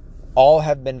 All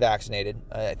have been vaccinated.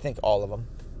 I think all of them.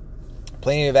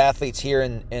 Plenty of athletes here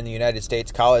in the United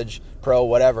States, college, pro,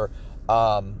 whatever,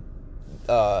 are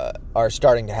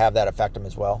starting to have that affect them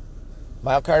as well.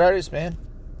 Myocarditis, man,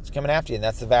 it's coming after you, and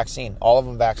that's the vaccine. All of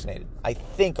them vaccinated. I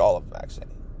think all of them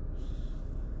vaccinated.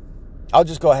 I'll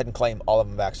just go ahead and claim all of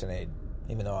them vaccinated,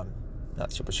 even though I'm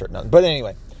not super certain on it. But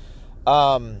anyway,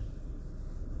 yeah,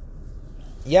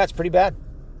 it's pretty bad.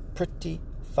 Pretty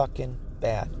fucking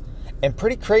bad. And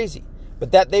pretty crazy.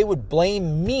 But that they would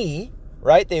blame me,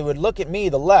 right? They would look at me,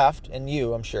 the left, and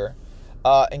you, I'm sure,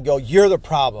 and go, you're the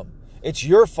problem. It's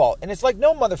your fault. And it's like,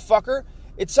 no, motherfucker.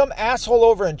 It's some asshole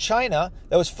over in China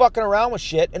that was fucking around with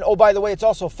shit. And oh, by the way, it's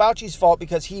also Fauci's fault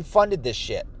because he funded this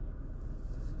shit.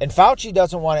 And Fauci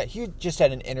doesn't want it. He just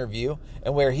had an interview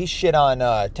and where he shit on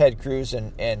Ted Cruz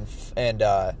and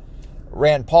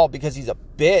Rand Paul because he's a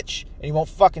bitch and he won't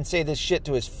fucking say this shit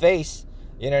to his face.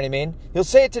 You know what I mean? He'll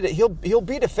say it to he'll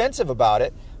be defensive about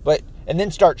it, and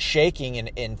then start shaking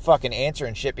and fucking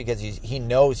answering shit because he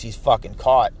knows he's fucking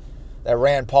caught. That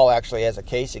Rand Paul actually has a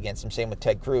case against him. Same with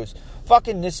Ted Cruz.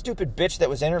 Fucking this stupid bitch that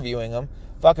was interviewing him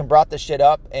fucking brought this shit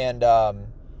up and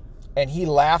he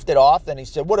laughed it off. Then he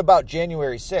said, what about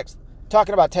January 6th?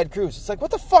 Talking about Ted Cruz. It's like,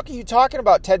 what the fuck are you talking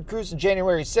about, Ted Cruz and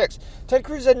January 6th? Ted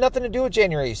Cruz had nothing to do with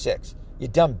January 6th. You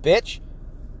dumb bitch.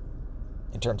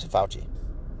 In terms of Fauci.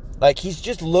 Like, he's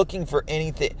just looking for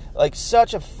anything. Like,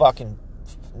 such a fucking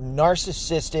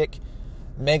narcissistic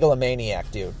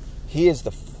megalomaniac, dude. He is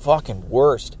the fucking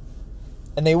worst.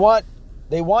 And they want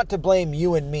to blame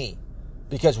you and me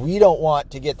because we don't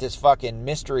want to get this fucking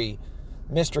mystery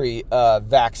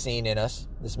vaccine in us.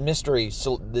 This mystery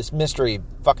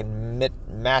fucking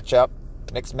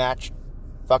mixed match,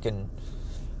 fucking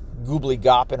goobly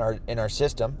gop in our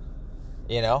system.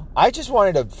 I just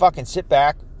wanted to fucking sit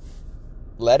back,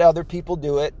 let other people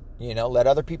do it. Let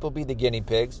other people be the guinea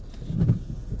pigs,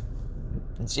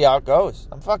 and see how it goes.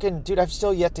 Dude, I've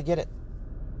still yet to get it.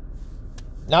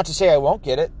 Not to say I won't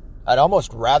get it. I'd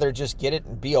almost rather just get it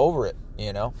and be over it.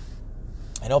 I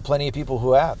know plenty of people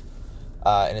who have.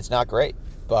 And it's not great,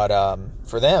 but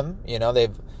for them,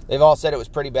 they've all said it was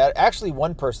pretty bad. Actually,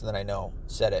 one person that I know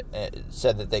said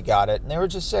that they got it, and they were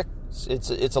just sick.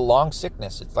 It's a long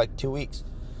sickness. It's like 2 weeks.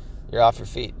 You're off your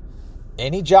feet.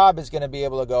 Any job is going to be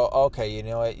able to go, okay, you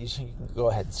know what? You can go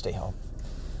ahead and stay home.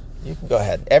 You can go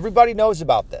ahead. Everybody knows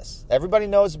about this. Everybody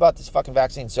knows about this fucking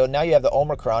vaccine. So now you have the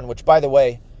Omicron, which, by the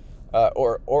way,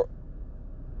 Omicron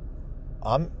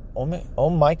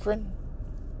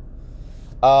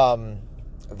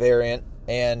variant,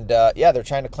 and they're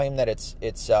trying to claim that it's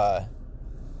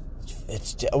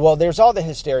well, there's all the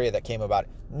hysteria that came about it.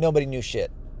 Nobody knew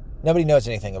shit. Nobody knows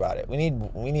anything about it. We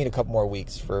need a couple more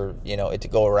weeks for it to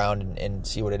go around and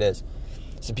see what it is.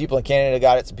 Some people in Canada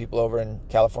got it. Some people over in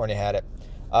California had it.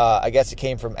 I guess it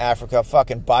came from Africa.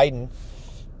 Fucking Biden,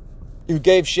 who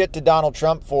gave shit to Donald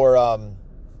Trump for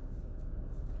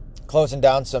closing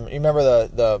down some... You remember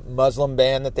the Muslim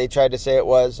ban that they tried to say it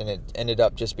was, and it ended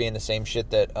up just being the same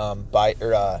shit that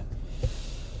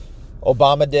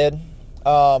Obama did.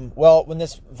 Well, when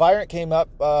this variant came up,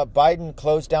 Biden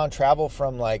closed down travel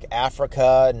from like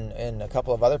Africa and a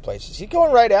couple of other places. He's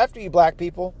going right after you black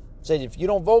people. Said if you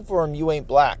don't vote for him, you ain't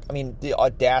black. I mean, the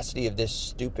audacity of this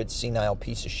stupid senile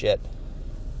piece of shit.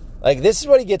 Like, this is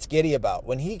what he gets giddy about.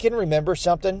 When he can remember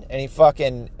something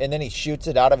and then he shoots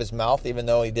it out of his mouth even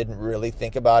though he didn't really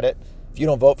think about it. If you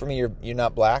don't vote for me, you're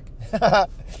not black.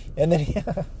 And then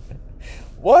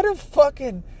what a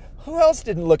fucking... Who else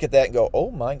didn't look at that and go, oh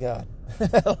my God.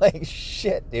 Like,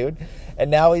 shit, dude.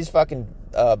 And now he's fucking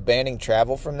banning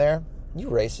travel from there. You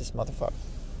racist motherfucker.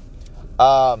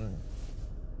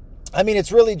 I mean,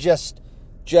 it's really just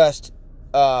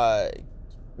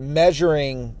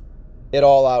measuring it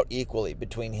all out equally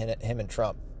between him and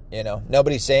Trump.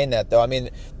 Nobody's saying that, though. I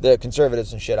mean, the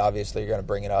conservatives and shit obviously are going to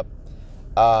bring it up.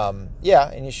 Yeah,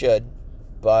 and you should.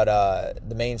 But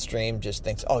the mainstream just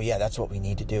thinks, oh, yeah, that's what we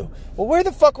need to do. Well, where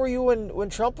the fuck were you when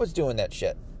Trump was doing that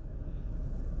shit?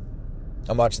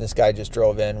 I'm watching this guy just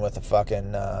drove in with a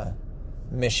fucking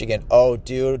Michigan. Oh,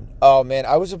 dude. Oh, man.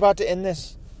 I was about to end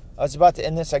this. I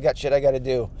got shit I got to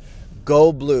do.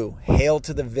 Go Blue. Hail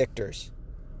to the victors.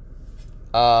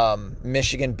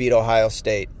 Michigan beat Ohio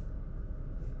State.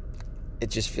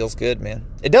 It just feels good, man.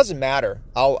 It doesn't matter.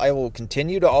 I will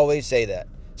continue to always say that.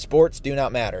 Sports do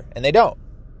not matter. And they don't.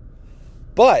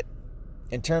 But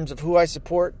in terms of who I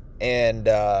support and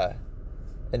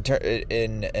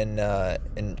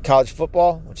in college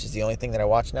football, which is the only thing that I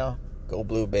watch now, Go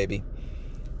Blue, baby.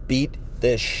 Beat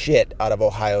the shit out of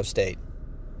Ohio State.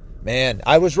 Man,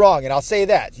 I was wrong, and I'll say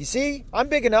that. You see, I'm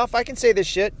big enough. I can say this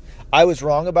shit. I was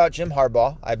wrong about Jim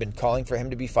Harbaugh. I've been calling for him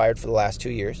to be fired for the last 2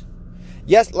 years.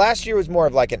 Yes, last year was more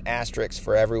of like an asterisk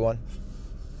for everyone.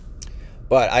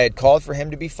 But I had called for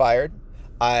him to be fired.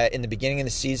 In the beginning of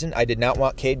the season, I did not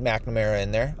want Cade McNamara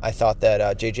in there. I thought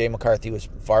that J.J. McCarthy was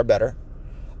far better.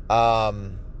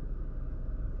 And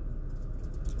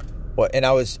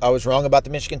I was wrong about the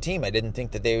Michigan team. I didn't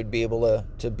think that they would be able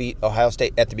to beat Ohio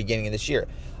State at the beginning of this year.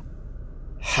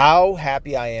 How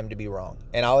happy I am to be wrong.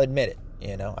 And I'll admit it.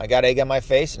 You know, I got egg on my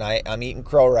face, and I'm eating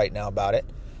crow right now about it.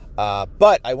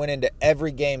 But I went into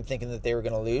every game thinking that they were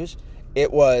going to lose.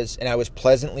 And I was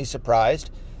pleasantly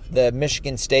surprised. The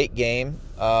Michigan State game,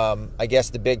 I guess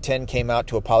the Big Ten came out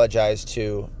to apologize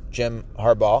to Jim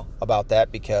Harbaugh about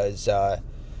that because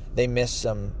they missed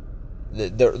some.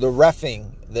 The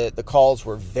reffing, the calls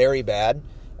were very bad.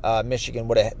 Michigan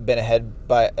would have been ahead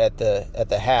at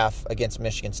the half against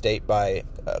Michigan State by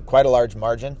quite a large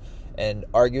margin, and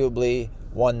arguably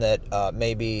one that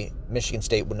maybe Michigan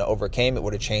State wouldn't have overcame. It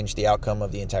would have changed the outcome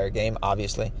of the entire game,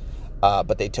 obviously.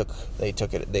 But they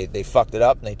fucked it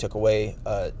up, and they took away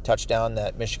a touchdown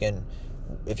that Michigan,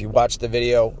 if you watch the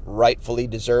video, rightfully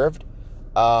deserved.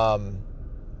 If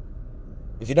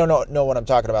you don't know what I'm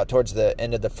talking about, towards the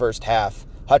end of the first half,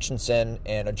 Hutchinson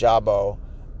and Ojabo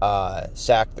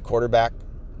sacked the quarterback,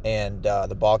 and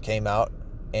the ball came out,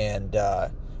 and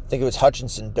I think it was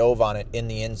Hutchinson dove on it in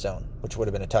the end zone, which would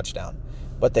have been a touchdown.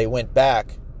 But they went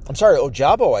back. I'm sorry,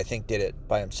 Ojabo, I think, did it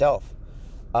by himself.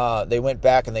 They went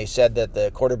back and they said that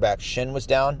the quarterback's shin was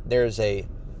down.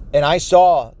 And I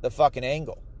saw the fucking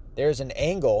angle. There's an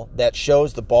angle that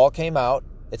shows the ball came out.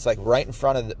 It's like right in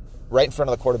front of the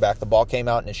quarterback. The ball came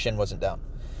out and his shin wasn't down.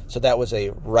 So that was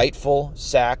a rightful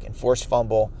sack and forced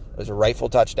fumble. It was a rightful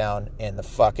touchdown, and the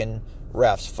fucking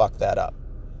refs fucked that up.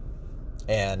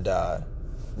 And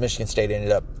Michigan State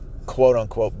ended up, quote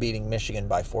unquote, beating Michigan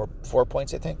by four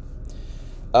points, I think.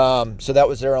 So that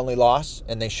was their only loss,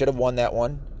 and they should have won that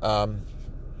one.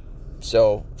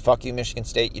 So fuck you, Michigan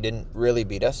State. You didn't really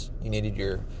beat us. You needed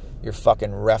your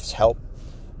fucking refs' help.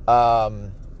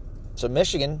 So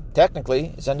Michigan,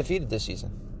 technically, is undefeated this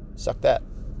season. Suck that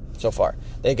so far.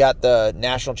 They got the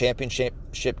national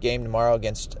championship game tomorrow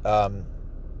against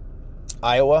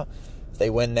Iowa. If they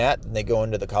win that, then they go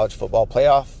into the college football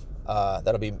playoff.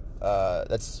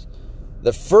 That's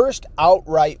the first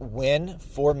outright win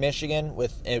for Michigan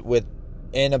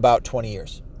within about 20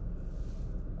 years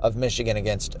of Michigan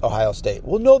against Ohio State.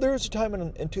 Well, no, there was a time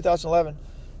in 2011.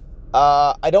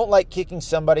 I don't like kicking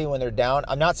somebody when they're down.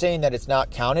 I'm not saying that it's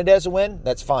not counted as a win.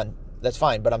 That's fine.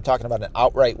 But I'm talking about an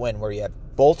outright win where you have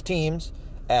both teams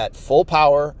at full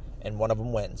power and one of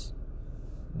them wins.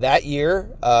 That year,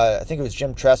 I think it was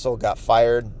Jim Tressel got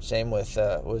fired. Same with,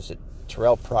 was it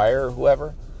Terrell Pryor or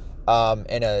whoever?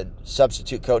 And a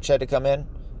substitute coach had to come in,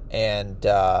 and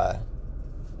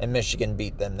Michigan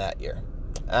beat them that year.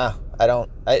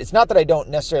 It's not that I don't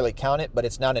necessarily count it, but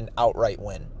it's not an outright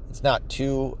win. It's not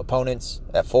two opponents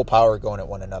at full power going at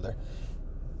one another.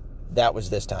 That was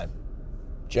this time.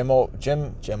 Jim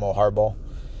Harbaugh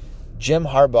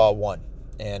won,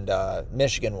 and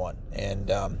Michigan won, and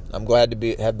I'm glad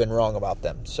to have been wrong about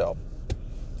them. So.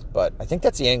 But I think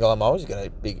that's the angle I'm always going to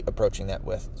be approaching that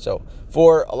with. So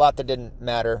for a lot that didn't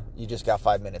matter, you just got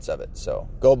 5 minutes of it. So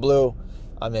go Blue.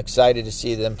 I'm excited to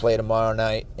see them play tomorrow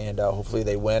night, and hopefully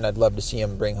they win. I'd love to see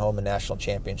them bring home a national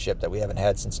championship that we haven't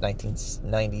had since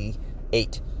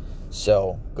 1998.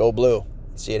 So go Blue.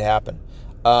 Let's see it happen.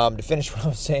 To finish what I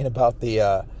was saying about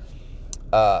the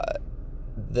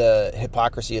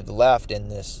hypocrisy of the left in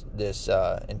this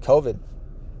in COVID,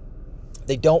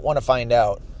 they don't want to find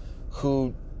out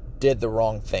who did the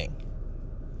wrong thing,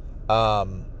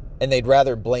 and they'd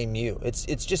rather blame you.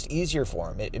 It's just easier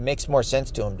for them. It makes more sense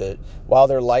to them while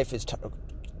their life is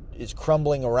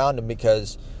crumbling around them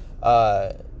because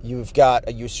you've got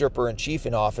a usurper in chief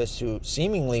in office who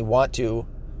seemingly want to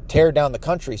tear down the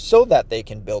country so that they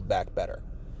can build back better.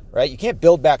 right? You can't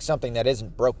build back something that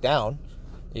isn't broke down.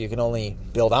 You can only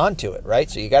build onto it, right?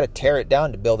 So you got to tear it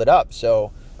down to build it up,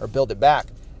 or build it back.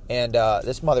 And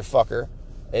this motherfucker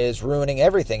is ruining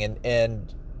everything,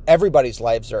 and everybody's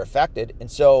lives are affected.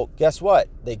 And so guess what?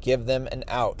 They give them an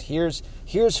out. Here's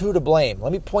who to blame.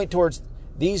 Let me point towards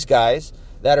these guys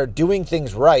that are doing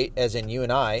things right, as in you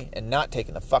and I, and not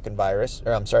taking the fucking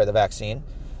the vaccine.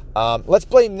 Let's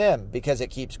blame them because it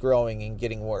keeps growing and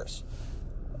getting worse.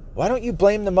 Why don't you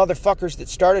blame the motherfuckers that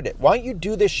started it? Why don't you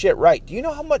do this shit right? Do you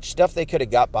know how much stuff they could have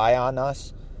got by on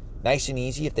us nice and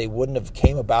easy if they wouldn't have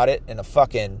came about it in a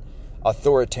fucking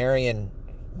authoritarian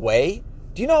way?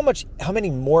 Do you know how many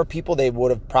more people they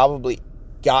would have probably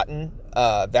gotten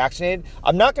vaccinated?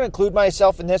 I'm not going to include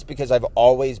myself in this because I've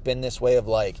always been this way of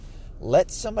like,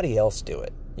 let somebody else do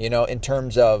it, in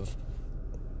terms of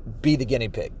be the guinea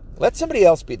pig. Let somebody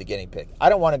else be the guinea pig. I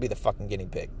don't want to be the fucking guinea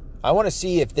pig. I want to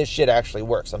see if this shit actually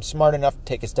works. I'm smart enough to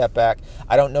take a step back.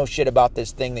 I don't know shit about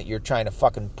this thing that you're trying to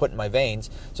fucking put in my veins.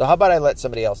 So how about I let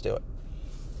somebody else do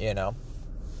it?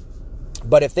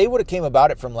 But if they would have came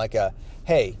about it from like a,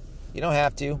 hey, you don't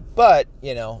have to, but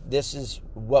this is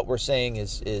what we're saying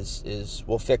is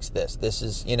we'll fix this. This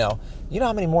is, you know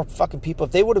how many more fucking people,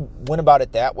 if they would have went about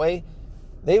it that way,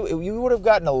 you would have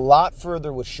gotten a lot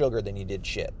further with sugar than you did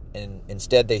shit. And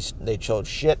instead they chose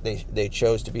shit. They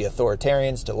chose to be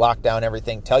authoritarians, to lock down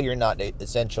everything, tell you're not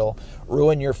essential,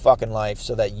 ruin your fucking life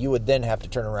so that you would then have to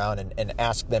turn around and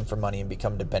ask them for money and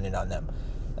become dependent on them.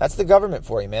 That's the government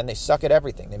for you, man. They suck at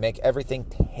everything. They make everything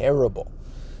terrible.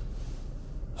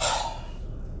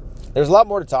 There's a lot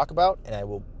more to talk about, and I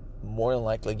will more than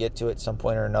likely get to it at some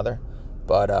point or another.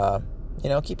 But,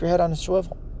 keep your head on a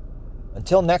swivel.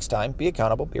 Until next time, be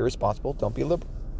accountable, be responsible, don't be liberal.